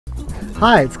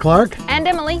Hi, it's Clark. And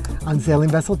Emily. On Sailing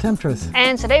Vessel Temptress.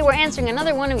 And today we're answering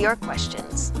another one of your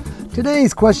questions.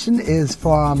 Today's question is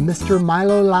from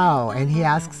MrMilanoLau, and he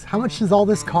asks, how much does all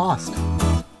this cost?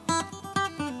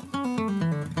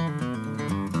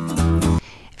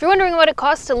 If you're wondering what it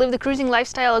costs to live the cruising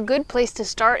lifestyle, a good place to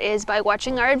start is by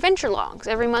watching our adventure logs.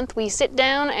 Every month we sit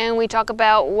down and we talk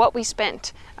about what we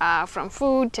spent, from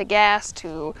food to gas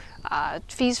to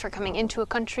fees for coming into a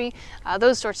country,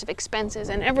 those sorts of expenses.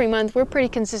 And every month we're pretty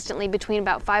consistently between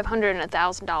about $500 and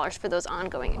 $1,000 for those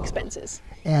ongoing expenses.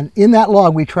 And in that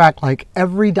log we track like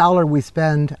every dollar we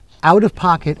spend out of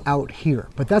pocket out here,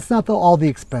 but that's not all the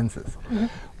expenses. Mm-hmm.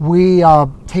 We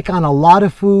take on a lot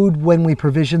of food when we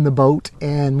provision the boat,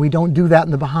 and we don't do that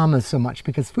in the Bahamas so much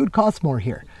because food costs more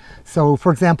here. So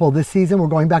for example, this season we're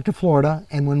going back to Florida,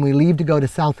 and when we leave to go to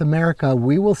South America,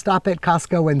 we will stop at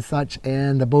Costco and such,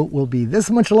 and the boat will be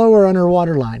this much lower on our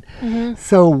water line. Mm-hmm.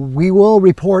 So we will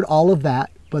report all of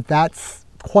that, but that's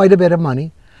quite a bit of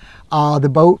money. The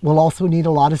boat will also need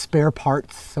a lot of spare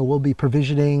parts, so we'll be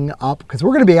provisioning up because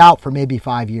we're going to be out for maybe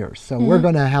 5 years. So we're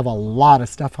going to have a lot of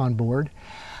stuff on board.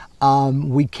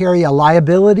 We carry a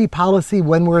liability policy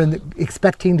when we're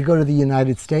expecting to go to the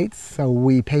United States, so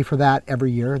we pay for that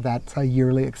every year. That's a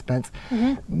yearly expense.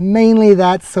 Mm-hmm. Mainly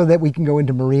that's so that we can go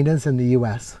into marinas in the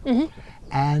U.S. Mm-hmm.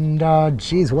 And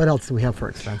geez, what else do we have for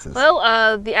expenses?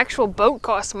 Well, the actual boat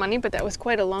costs money, but that was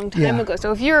quite a long time ago.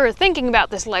 So if you're thinking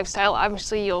about this lifestyle,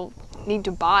 obviously you'll need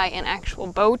to buy an actual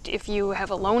boat. If you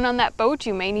have a loan on that boat,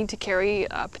 you may need to carry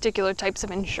particular types of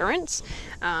insurance.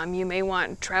 You may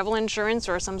want travel insurance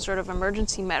or some sort of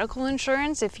emergency medical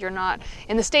insurance. If you're not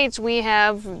in the States, we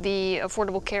have the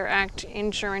Affordable Care Act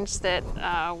insurance that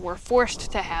we're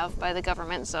forced to have by the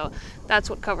government, so that's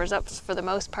what covers up for the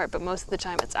most part, but most of the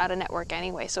time it's out of network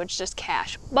anyway, so it's just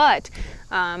cash. But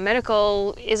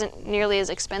medical isn't nearly as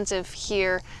expensive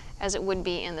here as it would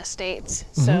be in the States.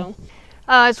 Mm-hmm. So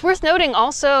it's worth noting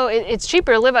also, it's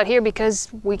cheaper to live out here because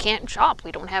we can't shop.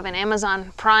 We don't have an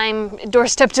Amazon Prime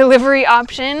doorstep delivery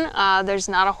option. There's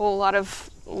not a whole lot of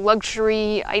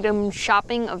luxury item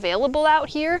shopping available out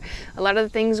here. A lot of the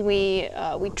things we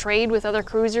trade with other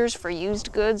cruisers for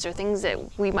used goods or things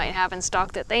that we might have in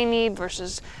stock that they need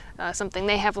versus something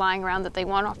they have lying around that they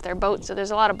want off their boat. So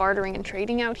there's a lot of bartering and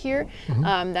trading out here.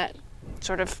 Mm-hmm. That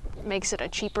sort of makes it a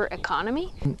cheaper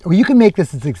economy. Well, you can make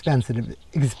this as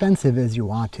expensive as you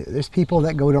want to. There's people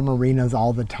that go to marinas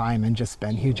all the time and just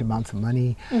spend huge amounts of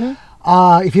money.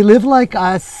 Mm-hmm. If you live like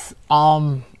us,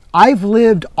 I've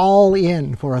lived all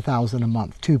in for $1,000 a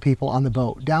month, 2 people on the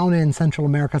boat, down in Central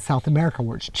America, South America,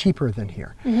 where it's cheaper than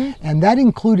here. Mm-hmm. And that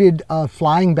included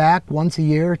flying back once a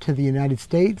year to the United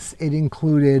States. It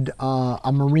included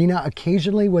a marina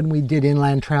occasionally when we did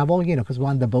inland travel, you know, because we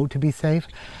wanted the boat to be safe.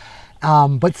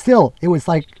 But still, it was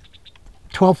like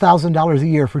 $12,000 a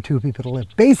year for 2 people to live.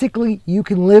 Basically, you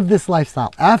can live this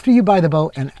lifestyle. After you buy the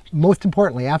boat, and most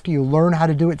importantly, after you learn how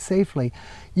to do it safely,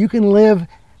 you can live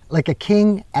like a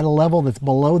king at a level that's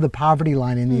below the poverty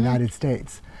line in the United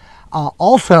States.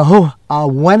 Also,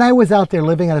 when I was out there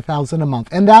living at $1,000 a month,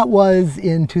 and that was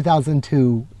in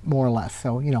 2002, more or less,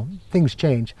 so, you know, things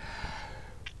change.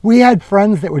 We had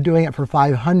friends that were doing it for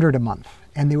 $500 a month.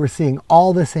 And they were seeing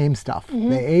all the same stuff. Mm-hmm.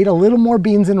 They ate a little more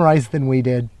beans and rice than we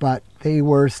did, but they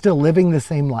were still living the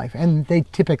same life. And they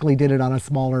typically did it on a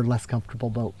smaller, less comfortable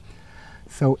boat.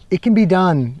 So it can be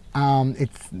done.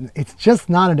 It's just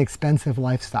not an expensive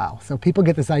lifestyle. So people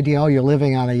get this idea, oh, you're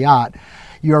living on a yacht,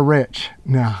 you're rich.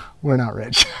 No, we're not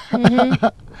rich. Mm-hmm.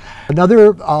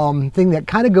 Another thing that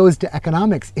kind of goes to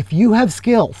economics, if you have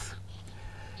skills,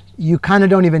 you kind of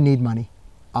don't even need money.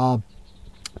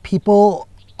 People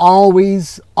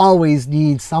always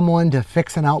need someone to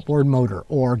fix an outboard motor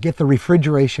or get the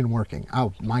refrigeration working.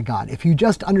 Oh my God, if you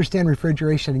just understand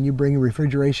refrigeration and you bring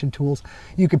refrigeration tools,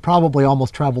 you could probably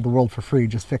almost travel the world for free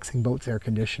just fixing boats' air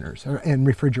conditioners and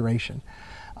refrigeration.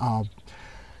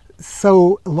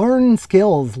 So learn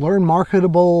skills, learn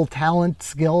marketable talent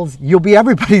skills. You'll be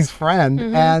everybody's friend.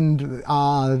 Mm-hmm.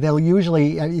 And they'll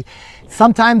usually,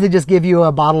 sometimes they just give you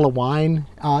a bottle of wine.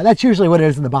 That's usually what it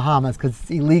is in the Bahamas because it's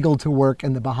illegal to work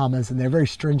in the Bahamas and they're very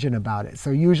stringent about it.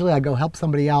 So usually I go help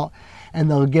somebody out and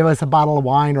they'll give us a bottle of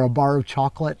wine or a bar of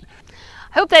chocolate.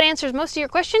 I hope that answers most of your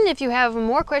question. If you have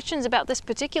more questions about this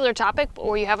particular topic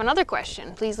or you have another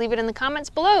question, please leave it in the comments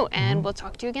below and we'll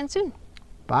talk to you again soon.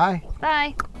 Bye.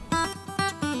 Bye.